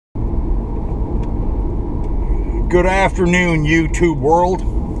Good afternoon, YouTube world.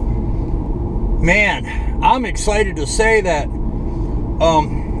 Man, I'm excited to say that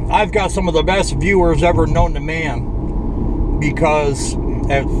I've got some of the best viewers ever known to man, because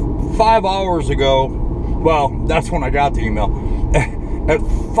at 5 hours ago, well, that's when I got the email. At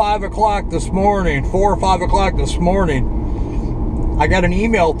 5 o'clock this morning, 4 or 5 o'clock this morning, I got an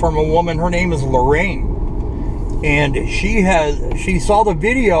email from a woman. Her name is Lorraine, and she saw the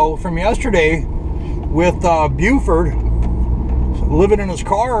video from yesterday with Buford living in his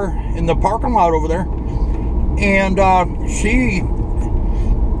car in the parking lot over there, and she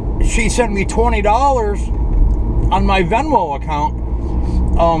sent me $20 on my Venmo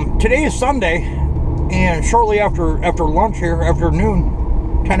account. Today is Sunday, and shortly after lunch here,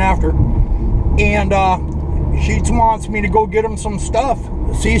 afternoon, 10 after, and she wants me to go get him some stuff.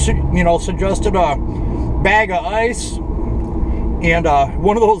 She, suggested a bag of ice and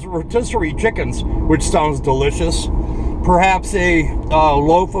one of those rotisserie chickens, which sounds delicious. Perhaps a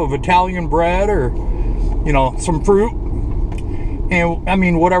loaf of Italian bread, or some fruit, and I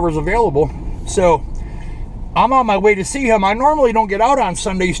mean whatever's available. So I'm on my way to see him. I normally don't get out on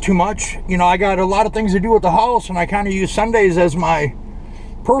Sundays too much. I got a lot of things to do at the house, and I kind of use Sundays as my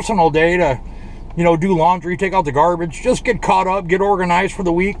personal day to do laundry, take out the garbage, just get caught up, get organized for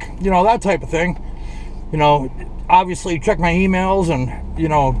the week, that type of thing. Obviously check my emails and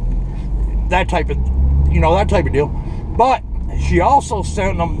that type of deal. But she also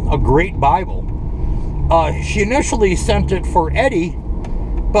sent them a great Bible. She initially sent it for Eddie,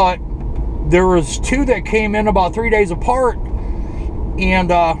 but there was two that came in about 3 days apart, and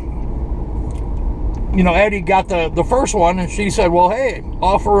Eddie got the first one, and she said, well, hey,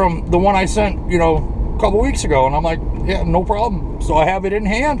 offer him the one I sent a couple weeks ago. And I'm like, yeah, no problem. So I have it in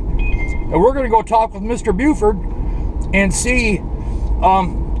hand, and we're gonna go talk with Mr. Buford and see.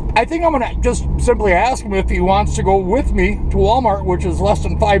 I think I'm gonna just simply ask him if he wants to go with me to Walmart, which is less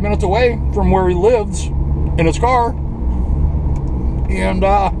than 5 minutes away from where he lives, in his car, and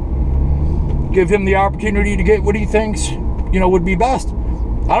give him the opportunity to get what he thinks would be best.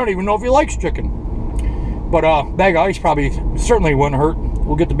 I don't even know if he likes chicken, but a bag of ice certainly wouldn't hurt.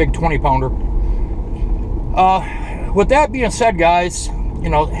 We'll get the big 20-pounder. With that being said, guys,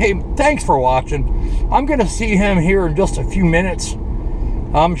 hey, thanks for watching. I'm gonna see him here in just a few minutes.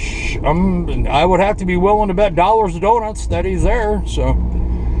 I would have to be willing to bet dollars to donuts that he's there, so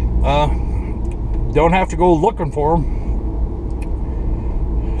don't have to go looking for him.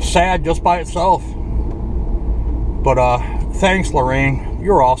 Sad just by itself. But thanks, Lorraine.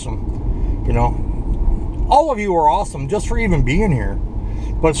 You're awesome. All of you are awesome just for even being here.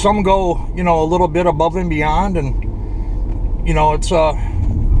 But some go, a little bit above and beyond, and it's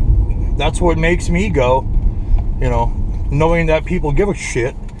that's what makes me go, knowing that people give a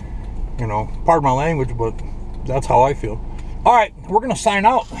shit. Pardon my language, but that's how I feel. All right, we're gonna sign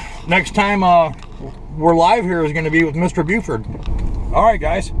out. Next time we're live here is gonna be with Mr. Buford. All right,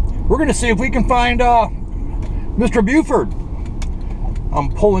 guys, we're gonna see if we can find Mr. Buford. I'm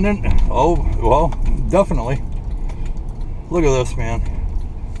pulling in. Oh, well, definitely. Look at this, man.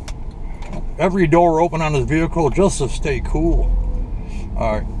 Every door open on his vehicle just to stay cool.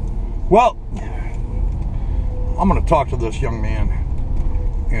 All right. Well, I'm gonna talk to this young man,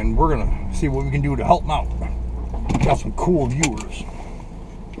 and we're gonna see what we can do to help him out. Got some cool viewers,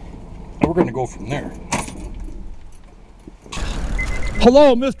 and we're gonna go from there.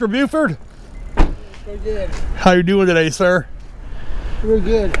 Hello, Mr. Buford. We're good. How you doing today, sir? We're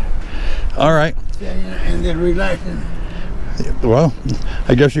good. All right. And then relaxing. Well,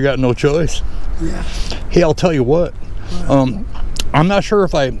 I guess you got no choice. Yeah. Hey, I'll tell you what. I'm not sure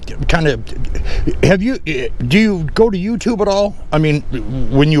if I kind of do you go to YouTube at all? I mean,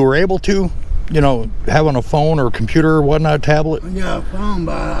 when you were able to, having a phone or a computer or whatnot, tablet? Yeah, a phone,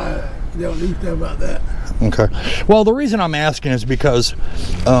 but I don't do stuff about that. Okay. Well, the reason I'm asking is because,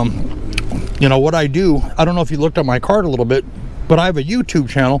 what I do, I don't know if you looked at my card a little bit, but I have a YouTube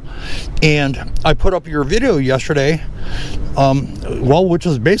channel, and I put up your video yesterday, which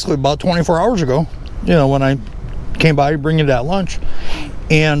is basically about 24 hours ago, when I came by bringing that lunch,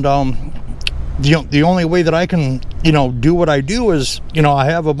 and the only way that I can do what I do is I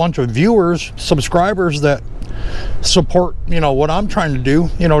have a bunch of viewers, subscribers that support what I'm trying to do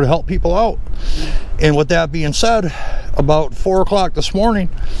to help people out. And with that being said, about 4 o'clock this morning,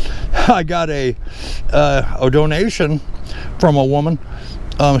 I got a donation from a woman.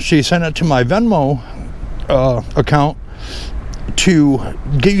 She sent it to my Venmo account to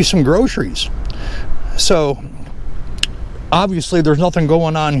get you some groceries. So obviously there's nothing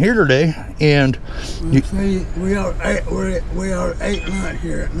going on here today, and we are ate lunch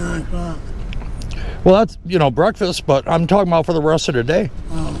here at 9 o'clock. Well, that's, you know, breakfast, but I'm talking about for the rest of the day.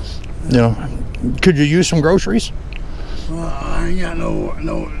 Oh. You know, could you use some groceries? Well, I ain't got no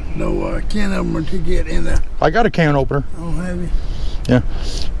can opener to get in there. I got a can opener. Oh, have you? Yeah.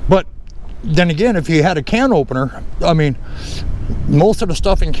 But then again, if you had a can opener, I mean, most of the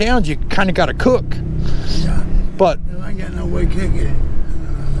stuff in cans you kind of got to cook. Yeah. But I ain't got no way to cook it.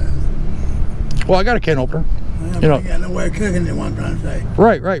 well, I got a can opener. I You know, ain't got no way of cooking it, what I'm trying to say.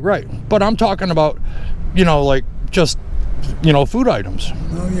 Right. But I'm talking about, you know, like just, you know, food items.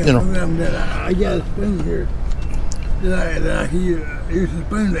 Oh, yeah. You know. I got a spoon here that I can use a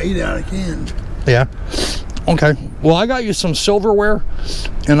spoon to eat out of cans. Yeah. Okay. Well, I got you some silverware,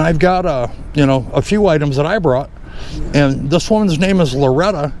 and I've got you know, a few items that I brought. And this woman's name is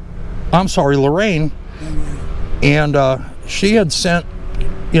Lorraine, and she had sent,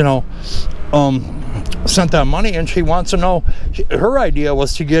 you know, sent that money, and she wants to know. Her idea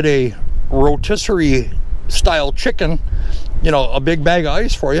was to get a rotisserie style chicken, you know, a big bag of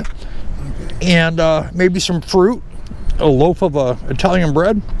ice for you, and maybe some fruit, a loaf of Italian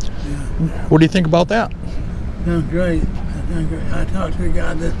bread. Yeah. What do you think about that? Sounds great. I talked to a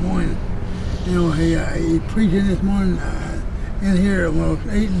guy this morning. You know, he preaching this morning in here when I was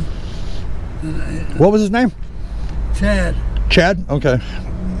eating. What was his name? Chad. Chad? Okay.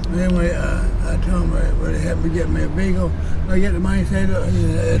 Anyway, I told him would it help me get me a beagle. I get the money saved up.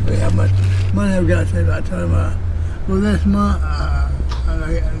 He asked me how much money I've got saved up. I told him, well, this month,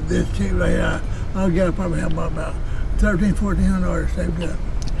 this check right here, I'll get probably have about $1,400 saved up.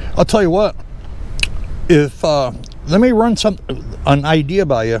 I'll tell you what. If let me run an idea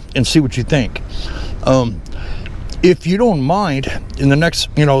by you and see what you think. If you don't mind, in the next,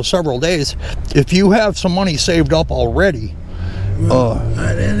 you know, several days, if you have some money saved up already, well,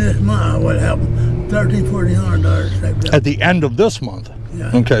 at the end of this month, I would have $1,400 saved up. At the end of this month.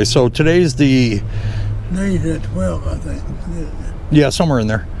 Yeah. Okay, so today's the. Today's the 12th, I think. Yeah, somewhere in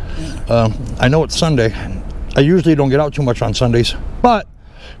there. Yeah. I know it's Sunday. I usually don't get out too much on Sundays, but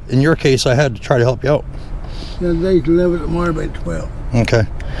in your case, I had to try to help you out. The day's 11 tomorrow by 12. Okay.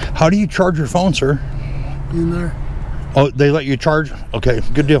 How do you charge your phone, sir? In there. Oh, they let you charge? Okay,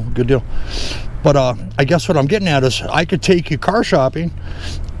 good deal, good deal. But I guess what I'm getting at is I could take you car shopping,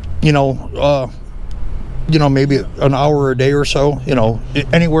 you know, maybe an hour a day or so, you know,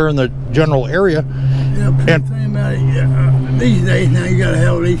 anywhere in the general area. Yeah, but the thing about it, these days now you got to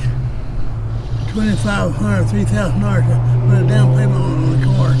have at least $2,500, $3,000 to put a down payment on the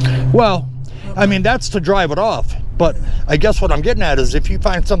car. Well, I mean, that's to drive it off. But I guess what I'm getting at is if you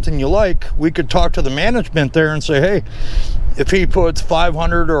find something you like, we could talk to the management there and say, hey, if he puts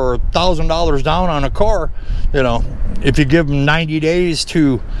 $500 or $1,000 down on a car, you know, if you give him 90 days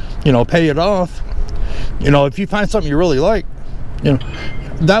to, you know, pay it off, you know, if you find something you really like, you know,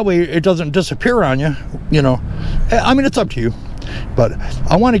 that way it doesn't disappear on you, you know. I mean, it's up to you. But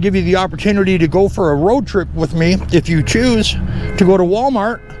I want to give you the opportunity to go for a road trip with me if you choose to go to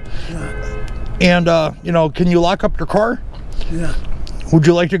Walmart. And, you know, can you lock up your car? Yeah. Would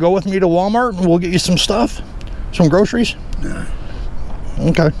you like to go with me to Walmart and we'll get you some stuff? Some groceries? Yeah.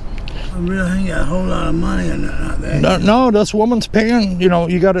 Okay. I really ain't got a whole lot of money in that. No, this woman's paying, you know,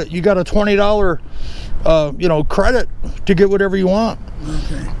 you got a $20, you know, credit to get whatever you want.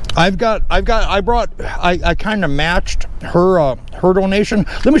 Okay. I kind of matched her donation.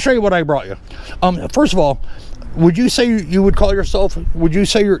 Let me show you what I brought you. First of all, would you say you would call yourself, would you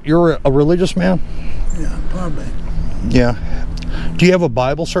say you're a religious man? Yeah, probably. Yeah. Do you have a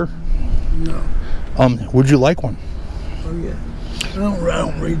Bible, sir? No. Would you like one? Oh, yeah. I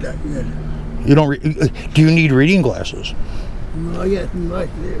don't read that good. You don't read? Do you need reading glasses? No, I got some right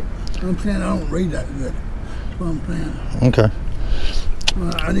there. I'm saying I don't read that good. That's what I'm saying. Okay.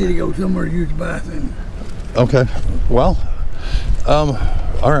 Well, I need to go somewhere to use the bathroom. Okay. Well,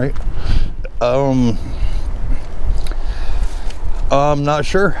 all right. I'm not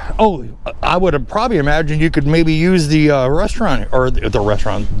sure. Oh, I would probably imagine you could maybe use the restaurant, or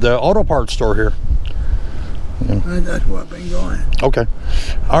the auto parts store here. That's where I've been going. Okay.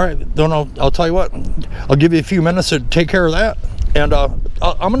 All right. I'll tell you what. I'll give you a few minutes to take care of that. And I'm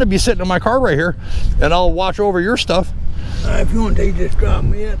going to be sitting in my car right here, and I'll watch over your stuff. If you want to, just drop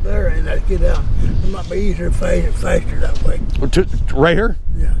me up there and let's get out. It might be easier, faster that way. Right here?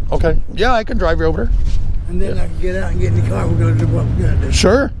 Yeah. Okay. Yeah, I can drive you over there. And then I can get out and get in the car. We're going to do what we're going to do.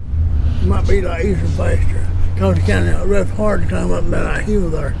 Sure. It might be like easier, faster. Because it's kind of rough, hard to climb up that hill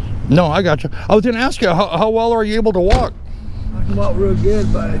there. No, I got you. I was going to ask you, how well are you able to walk? I can walk real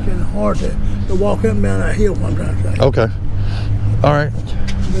good, but it's kind of hard to walk up and down that hill, what I'm trying to say. Okay. All right.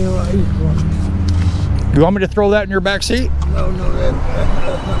 Be a lot easier for me. You want me to throw that in your back seat? No, that's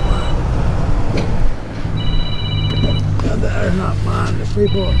not mine.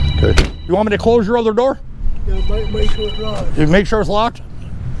 3-4. Okay. You want me to close your other door? Yeah, make sure it's locked. You make sure it's locked?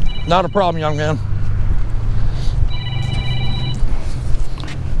 Not a problem, young man.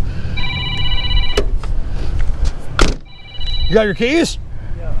 You got your keys?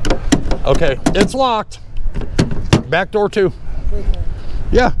 Yeah. Okay, it's locked. Back door too.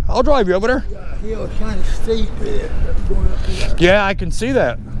 Yeah, I'll drive you over there. Yeah, he was kind of steep there, going up to that. Yeah, I can see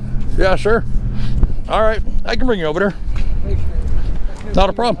that. Yeah, sure. All right, I can bring you over there. Not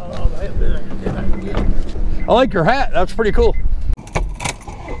a problem. I like your hat. That's pretty cool.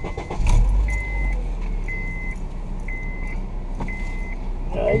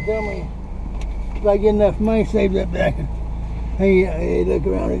 He told me if I get enough money saved up there, I could look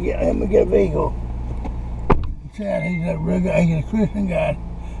around and get a vehicle. Chad, he's a real good, he's a Christian guy,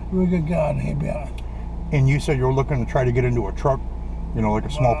 real good guy, and he'd be out. And you said you were looking to try to get into a truck, you know, like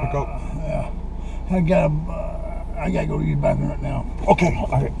a small pickup? Yeah. I gotta go to the bathroom right now. Okay, all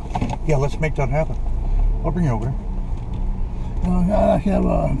right. Yeah, let's make that happen. I'll bring you over there. I should have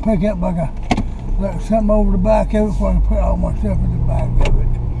a pickup, like something over the back of it, so I can put all my stuff in the back of it.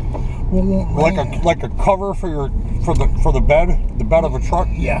 Like a cover for the bed of a truck?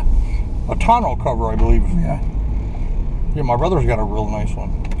 Yeah. A tonneau cover, I believe. Yeah. Yeah, my brother's got a real nice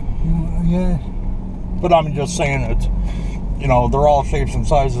one. Yes. But I'm just saying it's, you know, they're all shapes and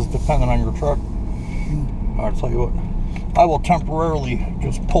sizes depending on your truck. I'll tell you what, I will temporarily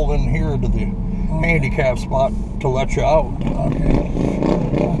just pull in here to the handicap spot to let you out. Okay.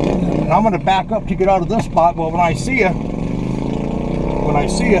 And I'm going to back up to get out of this spot, but when I see you,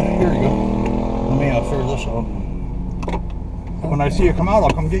 here you go. Let me figure this out. When I see you come out, I'll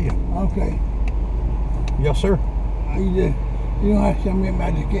come get you. Okay. Yes, sir. You don't have to come get me,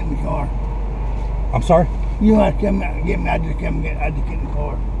 I just get in the car. I'm sorry? You don't have to come get me, I just get in the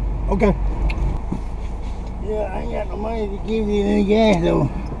car. Okay. Yeah, I ain't got no money to give you any gas though.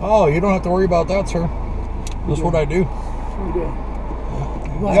 Oh, you don't have to worry about that, sir. That's what I do. Okay.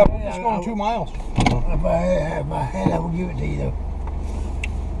 Yep, it's going 2 miles. If I had, I would give it to you though.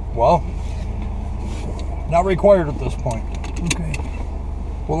 Well, not required at this point. Okay.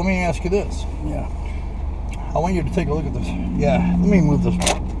 Well, let me ask you this. Yeah. I want you to take a look at this. Yeah, let me move this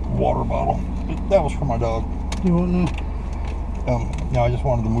water bottle. That was for my dog. You want to? No, I just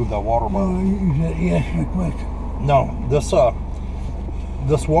wanted to move that water bottle. No, you said yes, my question. No,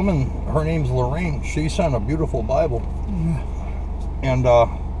 this woman, her name's Lorraine. She sent a beautiful Bible. Yeah. And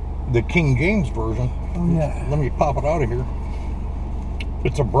the King James version. Oh yeah. Let me pop it out of here.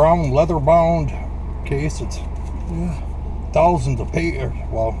 It's a brown leather-bound case. It's thousands of pages.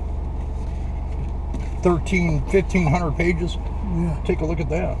 Well, 1,500 pages. Yeah. Take a look at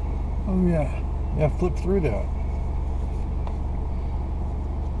that. Oh yeah. Yeah, flip through that.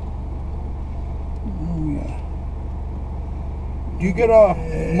 Oh yeah. Do you get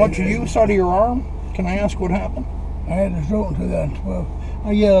much use out of your arm? Can I ask what happened? I had a stroke in 2012.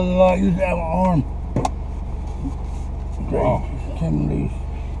 I get a lot used to have my arm. Wow.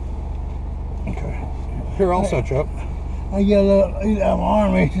 Okay. Here, I'll set you up. I get a little use out of my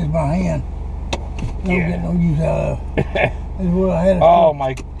arm, it's just my hand. Don't get no use out of it. That's what I had a stroke. Oh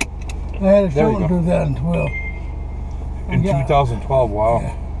my. I had a stroke in 2012. In 2012, wow.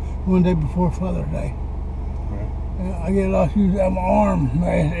 Yeah, one day before Father's Day. I get a lot of use out of my arm,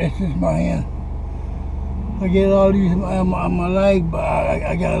 it's just my hand. I get a lot of use out of my leg, but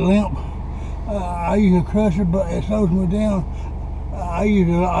I got a limp. I use a crutcher, but it slows me down.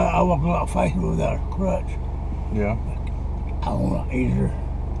 I walk a lot faster without a crutch. Yeah. I want easier.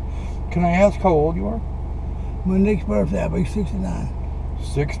 Can I ask how old you are? My next birthday, I'll be 69.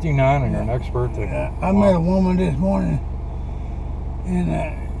 69 on your next birthday. I met a woman this morning, and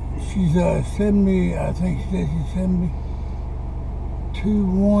she's 70, I think she said she's 72,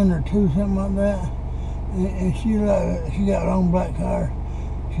 1 or 2, something like that. And she got long black hair.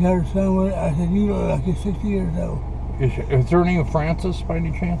 She had her son with it. I said, you look like you're 60 years old. Is her name Frances by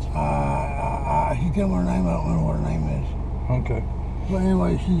any chance? She told me her name, I don't know what her name is. Okay. But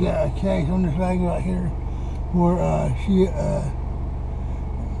anyway, she got a case on this leg right here where she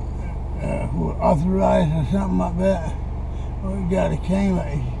authorized or something like that. Well, the guy that came,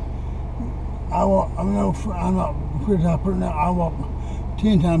 I'm not pretty I walk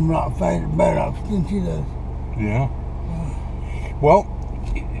 10 times a lot faster, better than she does. Yeah. Well,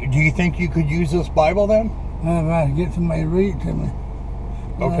 do you think you could use this Bible then? If I could get somebody to read it to me.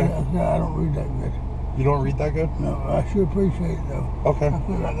 Okay. I don't read that good. You don't read that good? No, I sure appreciate it though. Okay.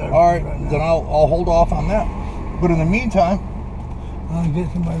 Right there, all right, then I'll hold off on that. But in the meantime, I'll get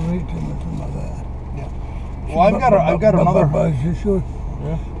somebody to read it to me, something like that. Yeah. Well, I've got another. Sure.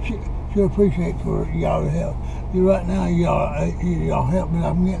 Yeah. sure appreciate for y'all to help. You right now, y'all help me.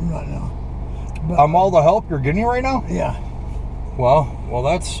 I'm getting right now. But, I'm all the help you're getting right now? Yeah. Well,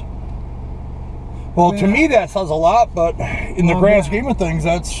 that's... Well, to me that says a lot, but in the grand scheme of things,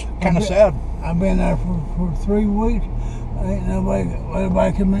 that's kind of sad. I've been there for 3 weeks. Ain't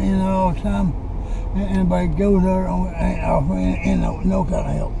everybody coming in there all the time. Anybody goes there, ain't offering no kind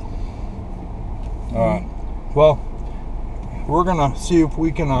of help. All right. Well, we're gonna see if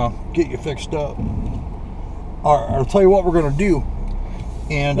we can get you fixed up. I'll tell you what we're gonna do.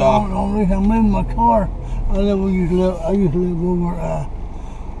 And the only reason I'm in my car, I used to live over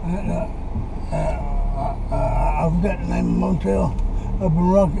I forgot the name of the motel up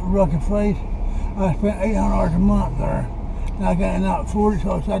in Rocket Face. I spent $800 a month there. And I got out 40,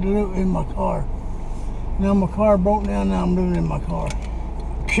 so I decided to live in my car. Now my car broke down. Now I'm living in my car.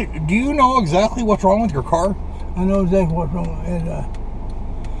 Do you know exactly what's wrong with your car? I know exactly what's wrong with it.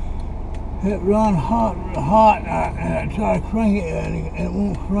 It runs hot, and I try to crank it, and it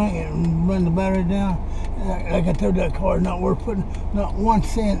won't crank it and run the battery down. Like I told that car, not worth putting not 1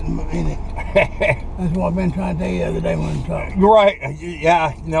 cent in it. That's what I've been trying to tell you the other day when I talked. Right.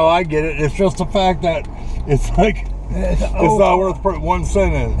 Yeah. No, I get it. It's just the fact that it's like it's not worth putting 1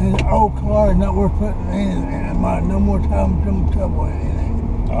 cent in. It's an old car. It's not worth putting in it. No more time, some trouble in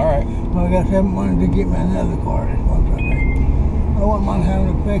it. All right. Well, I got to have money to get me another car. That's what I'm trying to say. I wouldn't mind having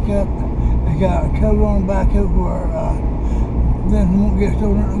a pickup. It got a cover on the back of where this won't get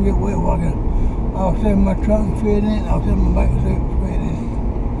stolen and get wet. I'll save my trunk fit in it. I'll save my back seat fit in it.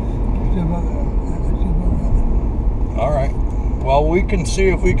 All right. Well, we can see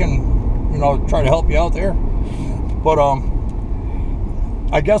if we can, try to help you out there. But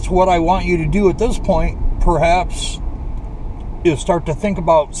I guess what I want you to do at this point, perhaps, is start to think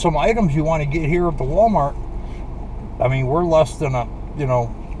about some items you want to get here at the Walmart. I mean, we're less than a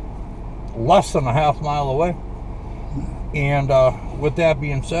half mile away. And with that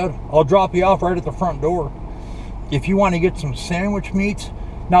being said, I'll drop you off right at the front door. If you want to get some sandwich meats.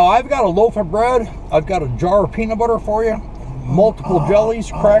 Now, I've got a loaf of bread. I've got a jar of peanut butter for you. Multiple jellies,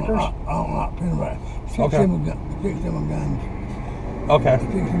 crackers. I don't like peanut butter. Okay. 6 of guns. Okay. 6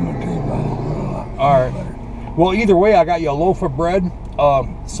 of my teeth, I don't really like All right. butter. Well, either way, I got you a loaf of bread,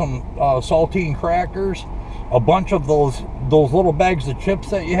 some saltine crackers, a bunch of those little bags of chips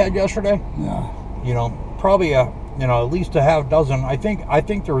that you had yesterday. Yeah. Probably at least a half dozen. I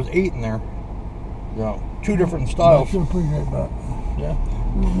think there was 8 in there. 2 different styles. I sure appreciate that. Yeah.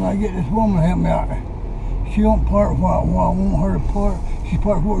 When I get this woman to help me out, she won't part while I want her to part. She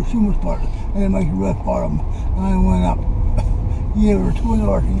parts where she must part, and it makes a rough part of them. I went up, give her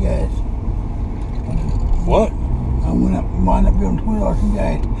 $20 in gas. What? I wind up giving $20 in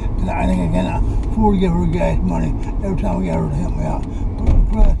gas, and I think I can afford to give her gas money every time I get her to help me out.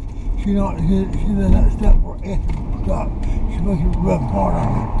 Plus, she doesn't have to stop for extra stop. She makes a rough part on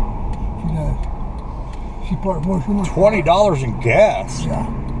me. She does. She parts where she must part. $20 in gas. Yeah.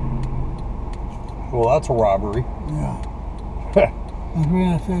 Well, that's a robbery. Yeah. That's the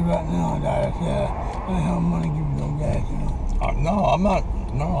reason I say right now, I said, I don't have money to give you no gas, No, I'm not.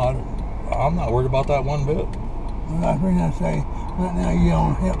 No, I'm not worried about that one bit. Well, that's the reason I say, right now, you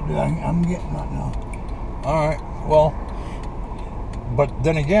don't help that I'm getting right now. All right. Well, but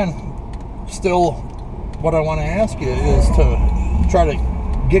then again, still, what I want to ask you is to try to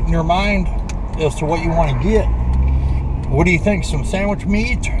get in your mind as to what you want to get. What do you think? Some sandwich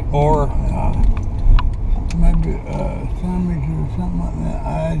meat or? Maybe sandwich or something like that.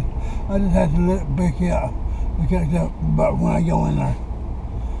 I just have to let Beck out because about when I go in there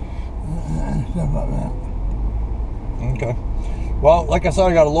and stuff like that. Okay. Well, like I said,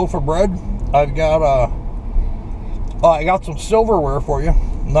 I got a loaf of bread. I've got I got some silverware for you,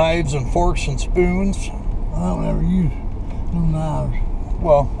 knives and forks and spoons. I don't ever use no knives.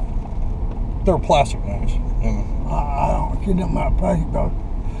 Well, they're plastic knives. I don't kid them about plastic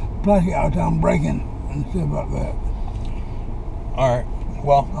all the time breaking and stuff like that. All right.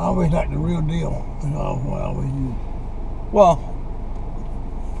 Well, I always like the real deal. That's what I always use. Well,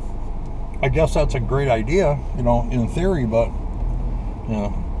 I guess that's a great idea, in theory, but,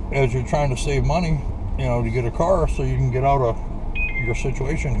 as you're trying to save money, to get a car so you can get out of your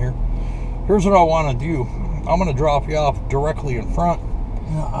situation here. Here's what I want to do. I'm going to drop you off directly in front.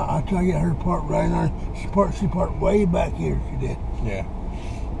 Yeah, I try to get her part right there. She parked way back here, she did. Yeah.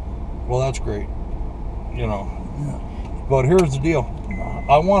 Well, that's great. Yeah. But here's the deal.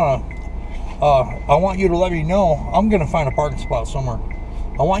 I want you to let me know. I'm going to find a parking spot somewhere.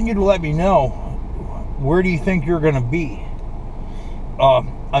 I want you to let me know, where do you think you're going to be?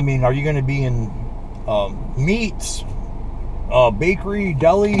 Are you going to be in meats, bakery,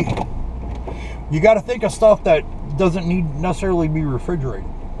 deli, You got to think of stuff that doesn't need necessarily be refrigerated.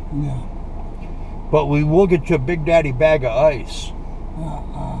 Yeah. But we will get you a Big Daddy bag of ice.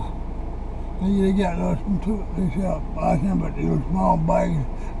 They got those ice, but those small bags.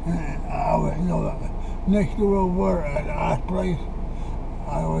 You know, next door over at the ice place,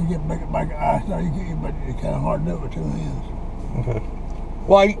 I always get a bag of ice. So but it's kind of hard to do it with two hands. Okay.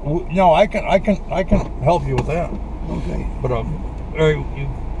 Well, I can help you with that. Okay. But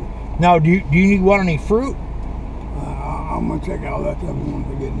now, do you want any fruit? I'm gonna check all that stuff once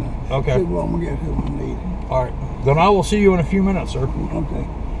I get in there. Okay. See what I'm gonna get to what I need. All right. Then I will see you in a few minutes, sir. Okay.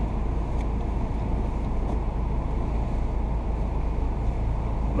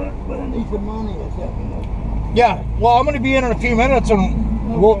 But I need some money or something. Yeah. Well, I'm going to be in a few minutes,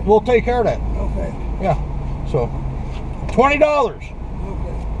 and we'll take care of that. Okay. Yeah. So, $20.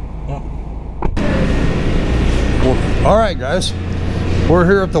 Okay. Yeah. Well, all right, guys. We're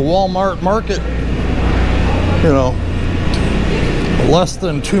here at the Walmart market. You know, less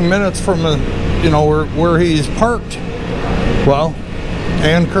than 2 minutes from the, where he's parked. Well,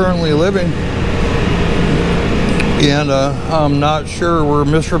 and currently living. And I'm not sure where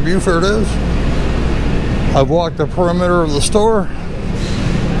Mr. Buford is. I've walked the perimeter of the store.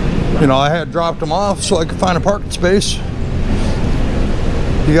 I had dropped him off so I could find a parking space.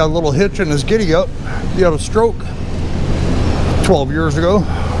 He got a little hitch in his giddy up. He had a stroke 12 years ago.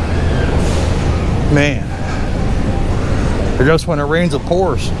 Man, I guess when it rains it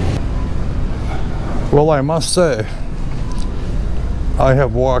pours. Well, I must say, I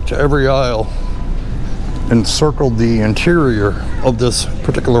have walked every aisle and circled the interior of this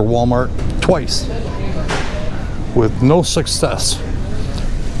particular Walmart twice with no success.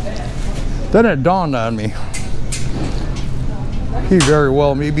 Then it dawned on me, he very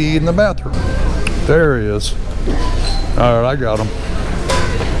well may be in the bathroom. There he is. All right, I got him.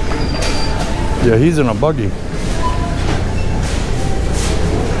 Yeah, he's in a buggy.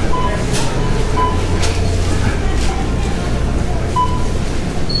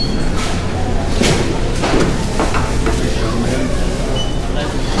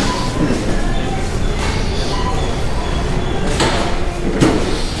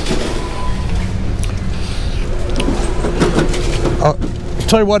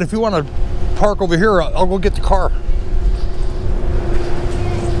 Tell you what, if you want to park over here, I'll go get the car.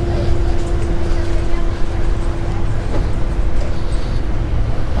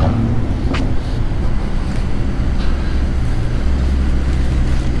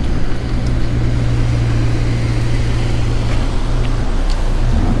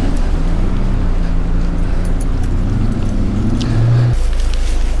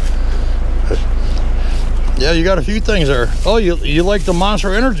 Yeah, you got a few things there. Oh, you like the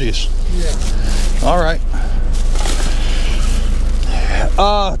Monster Energies? Yeah. All right.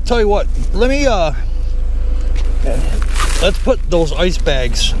 Tell you what, let's put those ice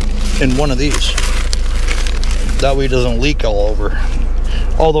bags in one of these. That way it doesn't leak all over.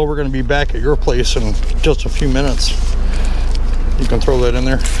 Although we're going to be back at your place in just a few minutes. You can throw that in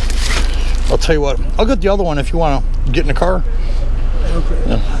there. I'll tell you what, I'll get the other one if you want to get in the car. Okay.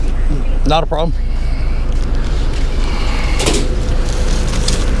 Yeah. Not a problem.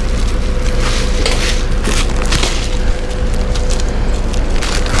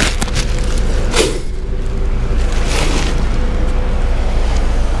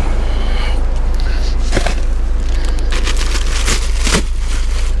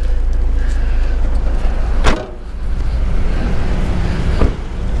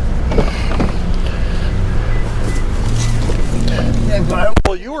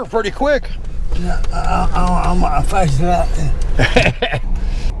 Well, you were pretty quick. Yeah, I'm fast that. I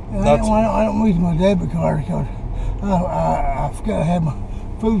don't use my debit card because I forgot to have my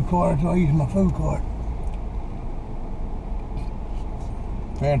food card, so I use my food card.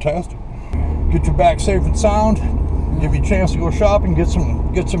 Fantastic. Get you back safe and sound. Give you a chance to go shopping, get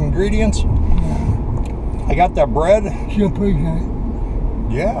some ingredients. Yeah. I got that bread. Sure appreciate it.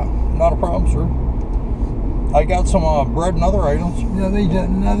 Yeah, not a problem, sir. I got some bread and other items. Yeah, there's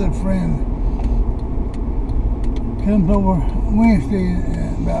another friend comes over Wednesday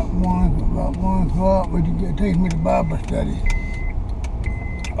at about 1 o'clock. Would you take me to Bible study?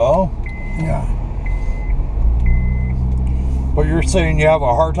 Oh? Yeah. But you're saying you have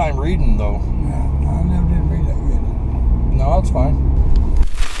a hard time reading, though. Yeah, I never did read that good. No, that's fine.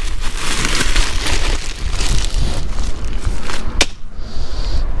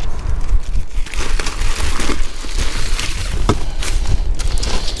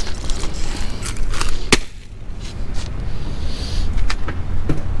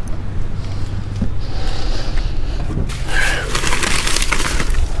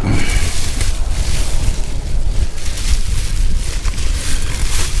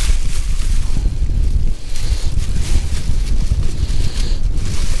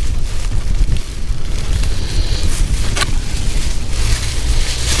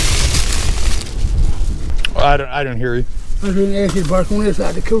 I didn't hear you. I was going to ask you to park on this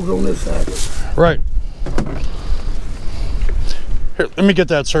side, the cooler on this side. Right. Here, let me get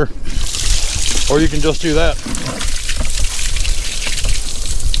that, sir. Or you can just do that.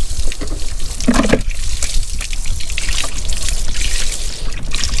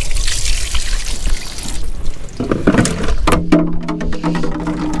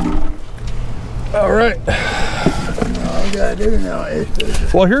 All right. All I gotta do now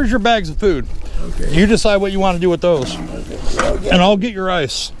is well, here's your bags of food. okay. You decide what you want to do with those. Okay. And I'll get your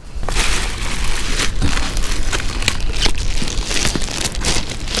ice.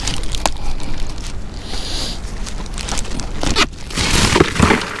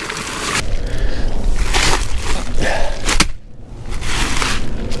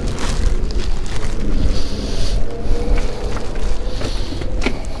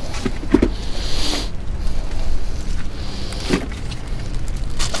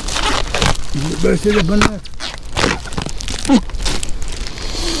 Better sit up in there.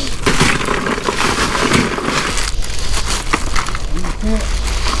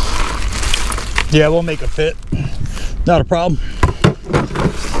 Yeah, we'll make it fit. Not a problem.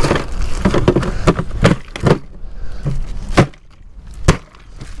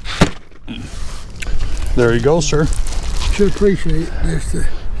 There you go, sir. Should appreciate this.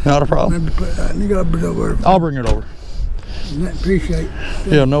 Not a problem. I'll bring it over. Appreciate it.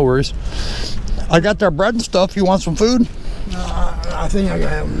 Yeah, no worries. I got their bread and stuff. You want some food? No, I think I got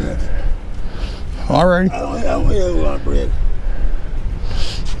have this. All right. I don't eat a lot of bread.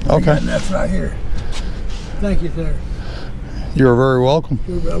 Okay. That's right here. Thank you, sir. You're very welcome.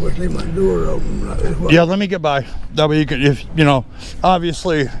 I wish leave my door open. Yeah, let me get by. That way you can, if you know,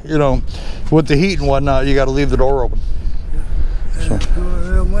 obviously, you know, with the heat and whatnot, you got to leave the door open. So.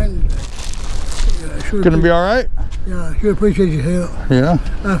 Gonna be all right? Yeah, I sure appreciate your help. Yeah.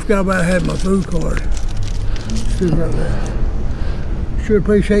 I forgot about I had my food card. Sure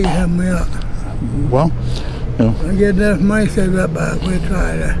appreciate you having me out. Well, you know. I get enough money saved up, we'll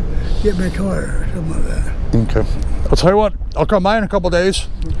try to get me a car or something like that. Okay. I'll tell you what, I'll come by in a couple days.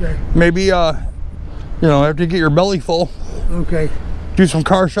 Okay. Maybe, you know, after you get your belly full. Okay. Do some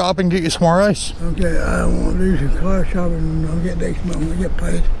car shopping, get you some more ice. Okay, I want to do some car shopping and I'll get next month when I get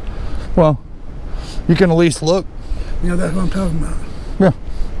paid. Well, you can at least look. Yeah, that's what I'm talking about. Yeah.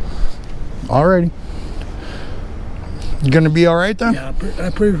 Alrighty. You gonna be all right then? Yeah, I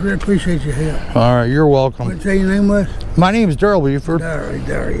appreciate your help. All right, you're welcome. What did you say your name was? My name is Daryl Beeford.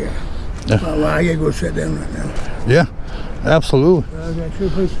 Daryl, yeah. Well, I gotta go sit down right now. Yeah, absolutely. I sure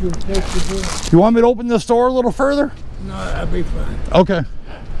appreciate your help. You want me to open this door a little further? No, I'll be fine. Okay.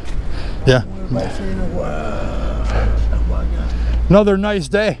 Yeah. Another nice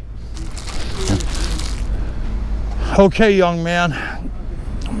day. Okay, young man.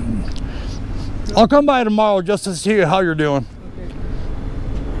 I'll come by tomorrow just to see how you're doing. Okay.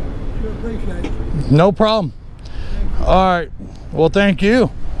 Sure appreciate it. No problem. All right. Well, thank you.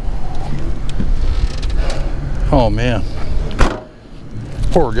 Oh, man.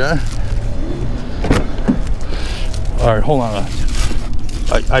 Poor guy. All right, hold on.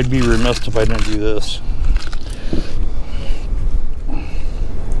 I'd be remiss if I didn't do this.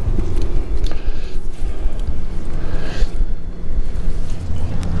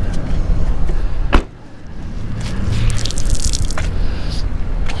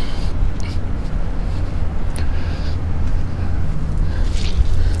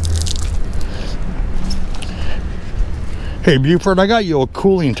 Hey, Buford, I got you a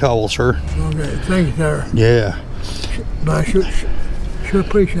cooling towel, sir. Okay, thank you, sir. Yeah. But I sure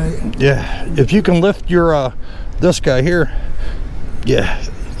appreciate it. Yeah, if you can lift your, this guy here, yeah,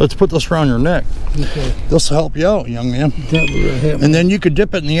 let's put this around your neck. Okay. This will help you out, young man. That would really help me. And then you could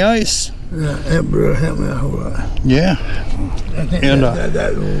dip it in the ice. Yeah, that would really help me a whole lot. Yeah. I think And,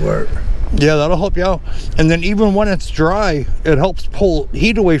 that will work. Yeah, that'll help you out. And then even when it's dry, it helps pull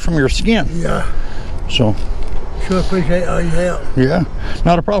heat away from your skin. Yeah. So. Sure appreciate all your help. Yeah,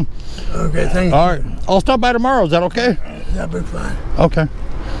 not a problem. Okay, thank you. All right, I'll stop by tomorrow. Is that okay? That'll be fine. Okay.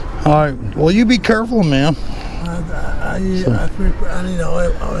 All right. Well, you be careful, man. I need all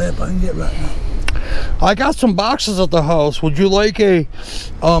help I can get right now. I got some boxes at the house. Would you like a,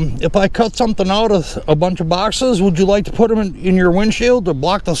 if I cut something out of a bunch of boxes, would you like to put them in your windshield to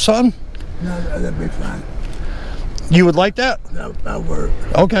block the sun? No, that'd be fine. You would like that? That'll work.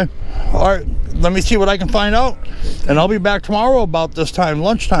 Okay. All right. Let me see what I can find out. And I'll be back tomorrow about this time,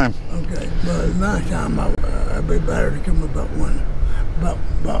 lunchtime. Okay. But at night time, I'd be better to come about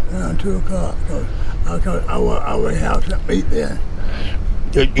 2 o'clock. Because I will have something to eat then.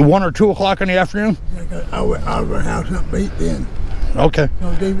 1 or 2 o'clock in the afternoon? Yeah, I will have something to eat then. Okay. So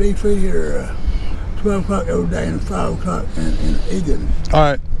DVD feed here 12 o'clock every day and 5 o'clock in evening. All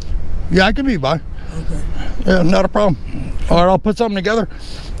right. Yeah, I can be by. Okay. Yeah, not a problem. All right, I'll put something together.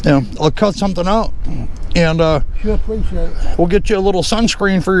 Yeah, I'll cut something out, and Sure, appreciate it. we'll get you a little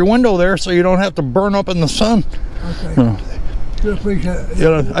sunscreen for your window there, so you don't have to burn up in the sun. Okay. Sure, appreciate it.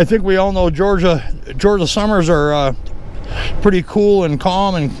 Yeah, I think we all know Georgia summers are pretty cool and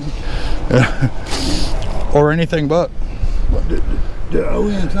calm, and or anything but. The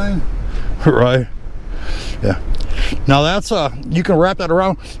ON thing. Right. Yeah. Now that's you can wrap that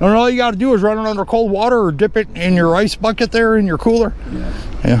around, and all you got to do is run it under cold water or dip it in your ice bucket there in your cooler.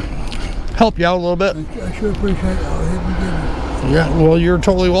 Yeah. Help you out a little bit. I sure appreciate it. I'll help you get it. Yeah. Well, you're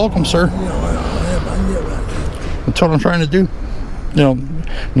totally welcome, sir. Yeah, I'll help. I can get right. That's what I'm trying to do. You know,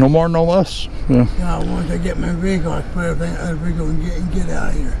 no more, no less. Yeah. Now, once I get my vehicle, I put everything out of the vehicle and get out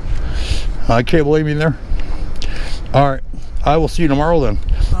of here. I can't believe you there. All right. I will see you tomorrow then.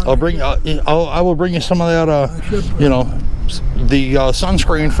 I'll bring. I will bring you some of that. You know, the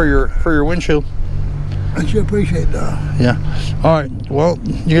sunscreen for your windshield. I sure appreciate that. Yeah. All right. Well,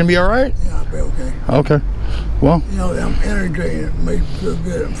 you gonna be all right? Yeah, I'll be okay. Okay. Well. You know, them energy it makes me feel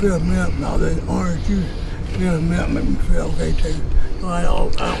good. It fills me up. Now that orange juice fills me up, makes me feel okay too. So I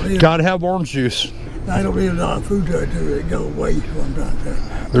don't need. Gotta have orange juice. I don't eat a lot of food to it go waste. What I'm trying to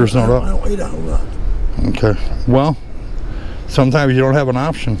say. There's no doubt. I don't eat a whole lot. Okay. Well, sometimes you don't have an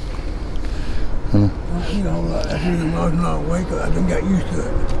option. I don't eat a whole lot. That's the reason I was not awake. I done got used to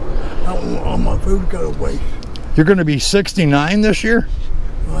it. I don't want all my food to go to waste. You're going to be 69 this year?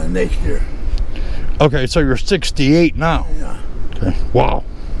 Next year. Okay, so you're 68 now. Yeah. Okay. Wow.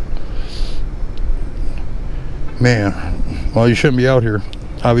 Man, well, you shouldn't be out here.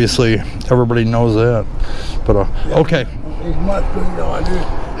 Obviously, everybody knows that. But okay. It's much food though. I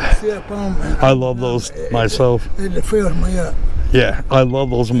do sip on them. I love those myself. It fills me up. Yeah, I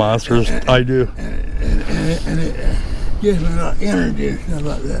love those monsters. I do. And it gives me a lot of energy and stuff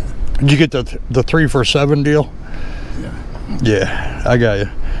like that. Did you get the 3 for $7 deal? Yeah. Yeah, I got you.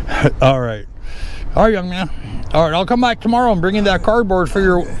 All right, young man. All right, I'll come back tomorrow and bring you that cardboard for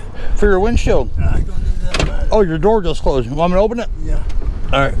your windshield. I gonna do that about it. Oh, your door just closed. You want me to open it? Yeah.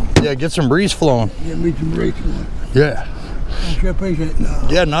 All right. Yeah, get some breeze flowing. Give me some breeze flowing. Yeah. I sure appreciate it. No.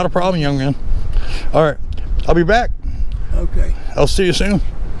 Yeah, not a problem, young man. All right, I'll be back. Okay. I'll see you soon.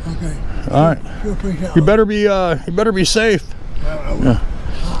 Okay. All right. Sure appreciate it. You better be safe. Yeah.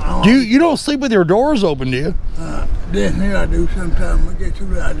 You don't sleep with your doors open, do you? This here I do sometimes. I get too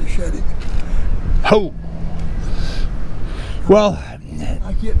loud to shut it. Oh. Well.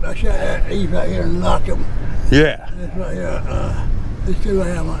 I shut that eave right here and lock them. Yeah. This right here. This too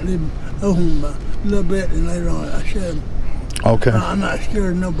loud. I leave them open a little bit and later on I shut them. Okay. I'm not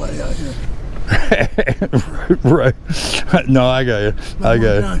scared of nobody out here. Right. No, I got you. I got you.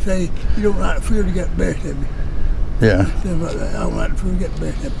 I'm trying to say, you don't like the food to get the best of me. Yeah. Stuff like that. I don't like the food to get the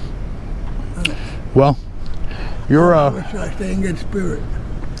best of me. Well, you're I wish I stay in good spirit.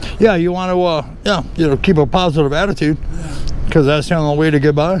 Yeah, you want to keep a positive attitude, because that's the only way to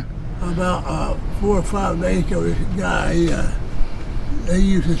get by. About 4 or 5 days ago, this guy he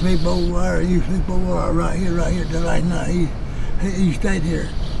used to sleep over there. He used to sleep over there right here the last night. He stayed here.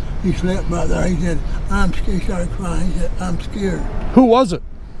 He slept right there. He said, I'm scared. He started crying. He said, I'm scared. Who was it?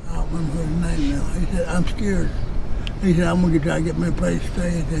 I don't remember his name now. He said, I'm scared. He said, I'm going to try to get me a place to stay.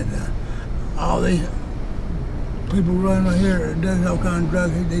 He said, all these people running around here that does all kinds of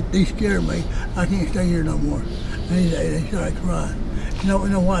drugs, they scare me. I can't stay here no more. And he started crying. You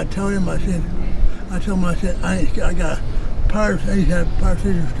know what I told him? I told him, I said, I ain't scared. I got a pair of, he had a pair of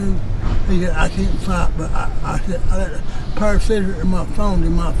scissors too. He said, I can't fight, but I said, I let a pair of scissors in my phone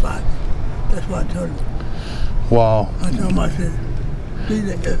in my fight. That's what I told him. Wow. I told him, I said,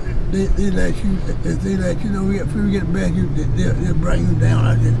 if they let you know we get food get best, they'll bring you down.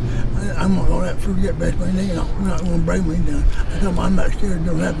 I said, I'm not gonna let food get best, but they're not gonna bring me down. I told him I'm not scared,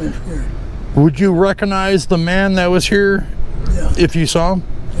 don't have been scared. Would you recognize the man that was here? Yeah. If you saw him?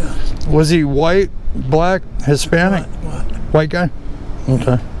 Yeah. Was he white, black, Hispanic? White guy?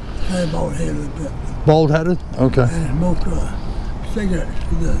 Okay. Bald headed a bit. Bald headed? Okay. And smoked cigarettes.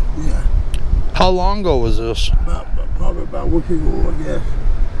 Yeah. How long ago was this? Probably about a week ago, I guess.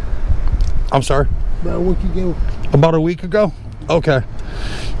 I'm sorry? About a week ago. About a week ago? Okay.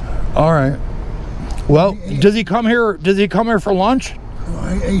 All right. Well, does he come here? Does he come here for lunch?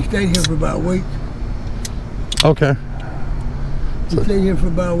 He stayed here for about a week. Okay. He stayed here for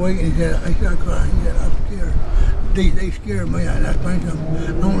about a week and he started crying. He said, I'm scared. They scare me. That's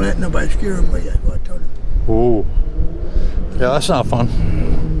something. Don't let nobody scare me. That's what I told him. Ooh. Yeah, that's not fun.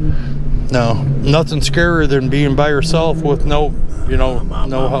 No, nothing scarier than being by yourself with no, you know,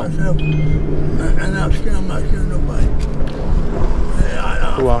 no help. Myself, and I'm scared. I'm not scared of nobody.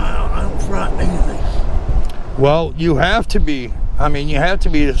 I don't frighten anything. Well, you have to be. I mean, you have to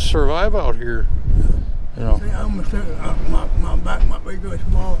be to survive out here. You know. See, I'm my back might be very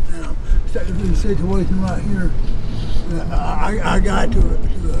small, and I'm stuck in this situation right here. I got to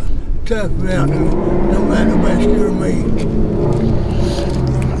tough it out. Don't let nobody scare me.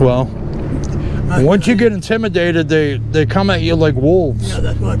 Well, once you get intimidated, they come at you like wolves. Yeah,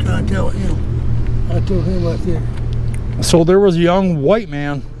 that's what I try to tell him. I told him, I said. So there was a young white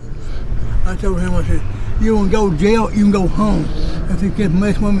man. I told him, I said, you want to go to jail, you can go home. If they can't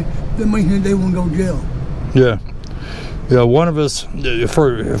mess with me, that means they want to go to jail. Yeah. Yeah, one of us,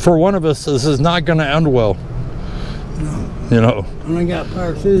 for one of us, this is not going to end well. No. You know. And I got a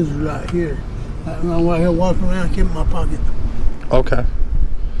pair of scissors right here. I'm right here walking around, keep in my pocket. Okay.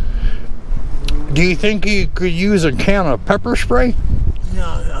 Do you think you could use a can of pepper spray?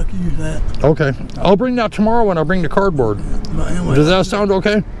 Yeah, I could use that. Okay. I'll bring that tomorrow when I bring the cardboard. Anyway, does that sound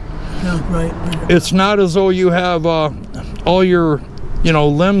okay? Sounds great. It's not as though you have all your, you know,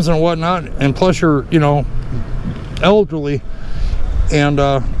 limbs and whatnot, and plus you're, you know, elderly, and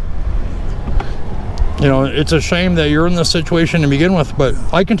you know, it's a shame that you're in this situation to begin with, but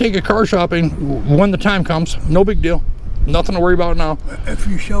I can take you car shopping when the time comes. No big deal. Nothing to worry about now. If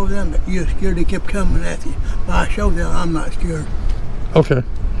you show them that you're scared, they kept coming at you. But I show them I'm not scared. Okay.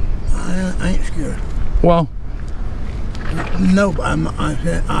 I ain't scared. Well. No, I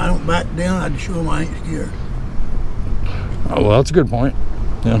said I don't back down. I just show them I ain't scared. Oh, well, that's a good point.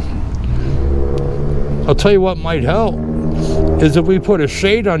 Yeah. I'll tell you what might help is if we put a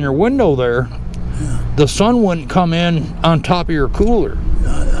shade on your window there, yeah. The sun wouldn't come in on top of your cooler.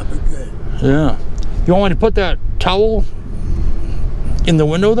 Yeah, that'd be good. Yeah. You want me to put that towel in the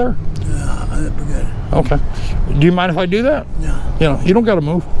window there? Yeah, that'd be good. Okay. Do you mind if I do that? Yeah. Yeah, you don't got to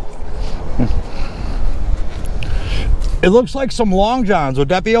move. It looks like some Long Johns. Would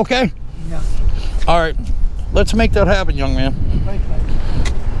that be okay? Yeah. All right. Let's make that happen, young man. Thanks,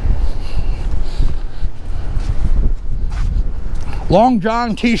 Long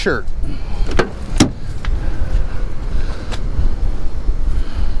John t-shirt.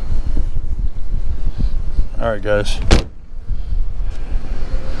 All right, guys.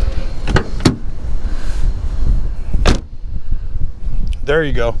 There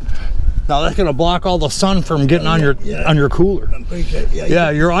you go. Now that's gonna block all the sun from getting on your cooler. I appreciate it. Yeah,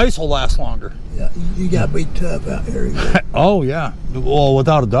 your ice will last longer. Yeah, you gotta be tough out here. Oh yeah, well,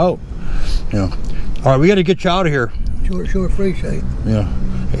 without a doubt. Yeah. All right, we got to get you out of here. Sure appreciate it.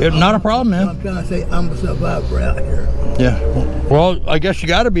 Yeah. Not a problem, man. I'm trying to say I'm a survivor out here. Yeah. Well, I guess you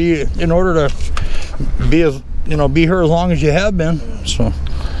got to be in order to be as, you know, be here as long as you have been. So.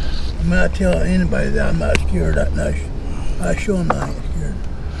 I mean, I tell anybody that I'm not scared. I show them I ain't scared.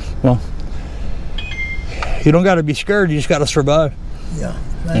 Well, you don't got to be scared. You just got to survive. Yeah.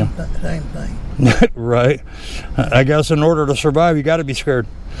 Same thing. Right. I guess in order to survive, you got to be scared.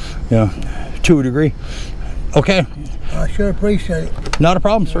 Yeah. To a degree. Okay. I sure appreciate it. Not a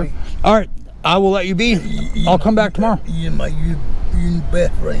problem, sir. All right. I will let you be. I'll come back tomorrow. You're my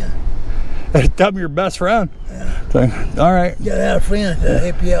best friend. I'm your best friend. Yeah. All right. You gotta have friends to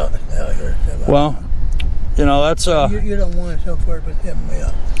help you out here. Well, you know, that's you don't want it so far, but help me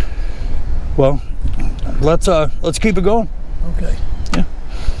out. Well, let's keep it going. Okay. Yeah.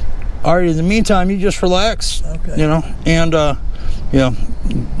 All right. In the meantime, you just relax. Okay. You know, and you know,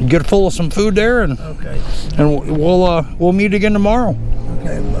 get full of some food there, and okay. And we'll meet again tomorrow.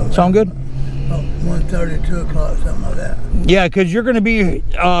 Okay. Well, sound good? 1:30, 2 o'clock, something like that. Yeah, because you're going to be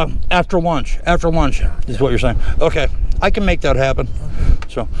after lunch. After lunch is what you're saying. Okay, I can make that happen. Okay.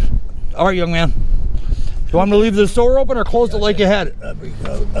 So, all right, young man. You want me to leave the door open or close it like you had it?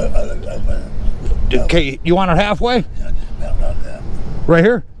 Okay, you want it halfway? Yeah, just about like that. Right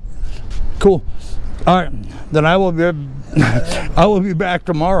here? Cool. All right, then I will be back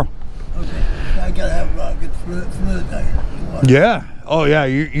tomorrow. Okay. I gotta have a lot of good fluid there. Yeah. Oh yeah.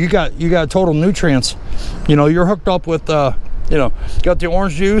 You got total nutrients. You know, you're hooked up with you know, got the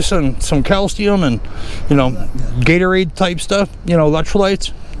orange juice and some calcium and, you know, Gatorade type stuff. You know,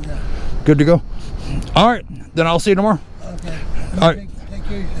 electrolytes. Yeah. Good to go. All right. Then I'll see you tomorrow. Okay. All right. Take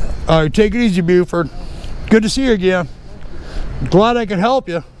care of yourself. All right. Take it easy, Buford. Good to see you again. Glad I could help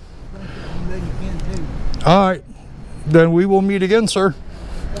you. All right. Then we will meet again, sir.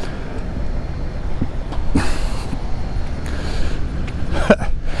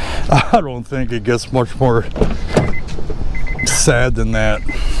 I don't think it gets much more sad than that.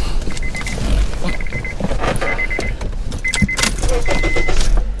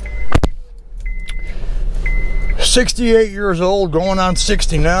 68 years old, going on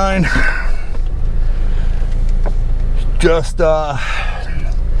 69. Just,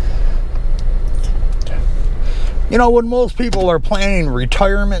 you know, when most people are planning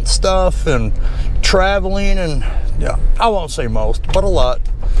retirement stuff and traveling and, yeah, I won't say most, but a lot,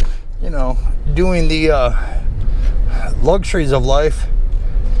 you know, doing the luxuries of life,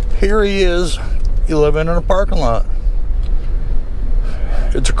 here he is, he living in a parking lot.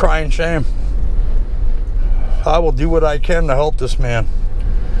 It's a crying shame. I will do what I can to help this man.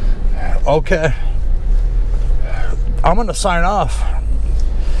 Okay. I'm gonna sign off.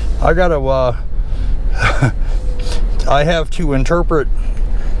 I gotta, I have to interpret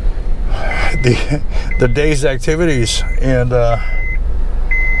the day's activities and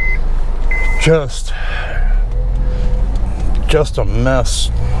just a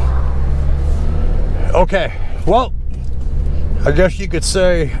mess. Okay, well, I guess you could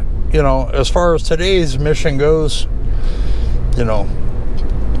say, you know, as far as today's mission goes, you know,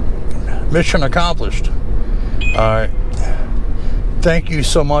 mission accomplished. All right. Thank you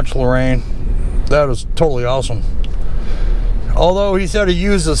so much, Lorraine. That is totally awesome. Although he said he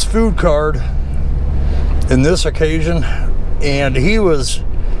used his food card in this occasion, and he was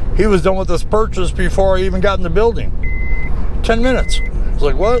done with this purchase before I even got in the building. 10 minutes. I was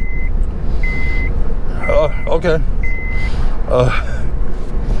like, what? Okay.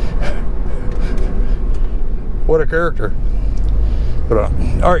 What a character. But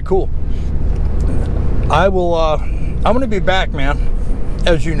all right, cool. I will I'm gonna be back, man,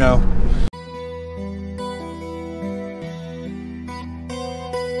 as you know.